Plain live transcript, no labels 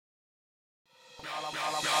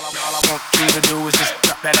to do is just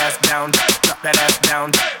drop that ass down, drop that ass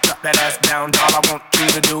down, drop that ass down. All I want you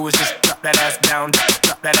to do is just drop that ass down,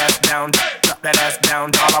 drop that ass down, drop that ass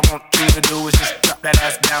down. All I want you to do is just drop that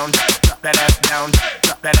ass down, drop that ass down,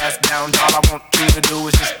 drop that ass down. All I want you to do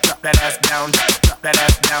is just drop that ass down, drop that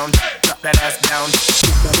ass down, drop that ass down.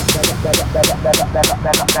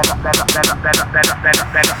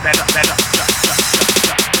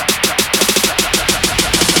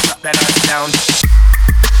 That ass down.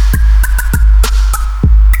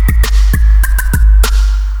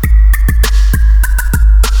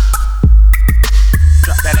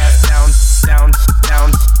 Drop that ass down, down,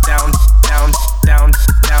 down, down, down,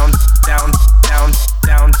 down, down, down,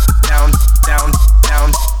 down, down, down, down,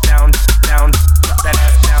 down, down, down. Drop that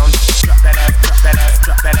ass down. Drop that ass,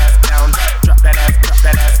 drop that ass, drop that ass down. Drop that ass, drop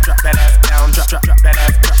that ass, drop that ass down. Drop that ass,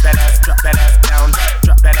 drop that ass, drop that ass down.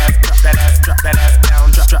 Drop that ass, drop that ass, drop that ass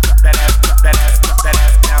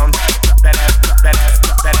down. Drop that ass, drop that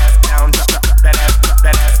ass, drop that ass down. Drop that ass, drop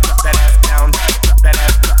that ass, drop that ass down. Drop that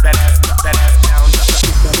ass, drop that ass, drop that ass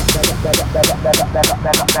down. Drop that ass, drop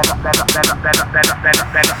that ass, drop that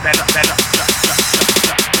ass down.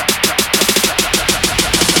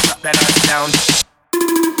 That ass down.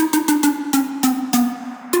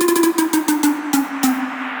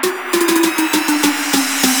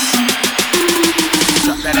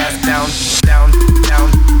 That ass down, down,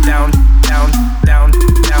 down, down, down,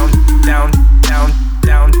 down, down, down, down,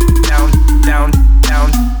 down, down, down,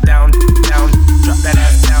 down, down, down. Drop that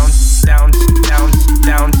ass down, down,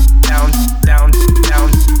 down, down, down,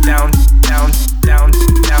 down, down, down, down, down,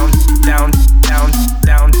 down, down, down,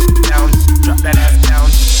 down, down. Drop that ass down,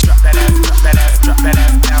 drop that ass, drop that ass, drop that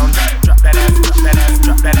ass down. Drop that ass,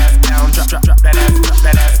 drop that ass, drop that ass down. Drop that ass,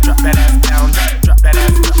 drop that ass, drop that ass down. Drop that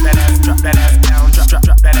ass, drop that ass,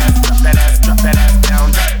 drop that ass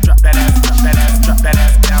down. Drop that ass, drop that ass, drop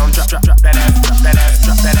that ass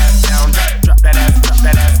down. Drop that ass, drop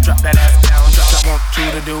that ass, drop that ass down. Drop that ass, drop that ass,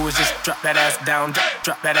 drop that ass down.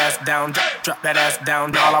 Drop that ass, drop that ass, drop that ass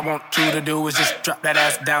down. All I want you to do is just drop that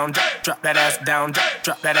ass down, drop that ass down,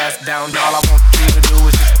 drop that ass down. All I want you to do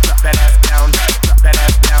is just drop that ass down, drop that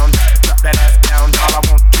ass down, drop that ass down. All I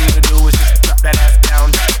want you to do is just drop that ass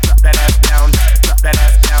down, drop that ass down, drop that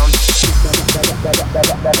ass down. All I want you to do is just drop that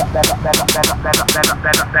ass down, drop that ass down, drop that ass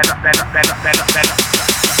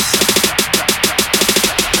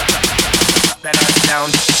down. That ass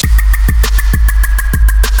down.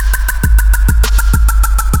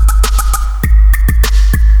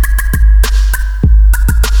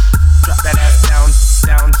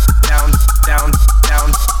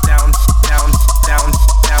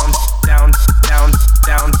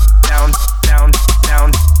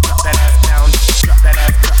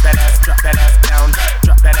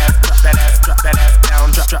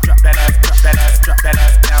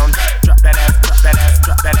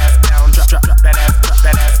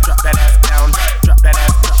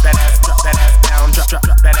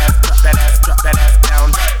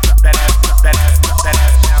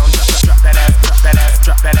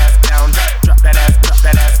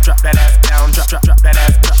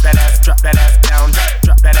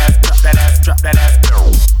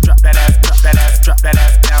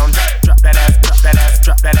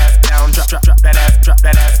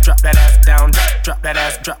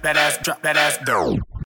 Drop that ass down.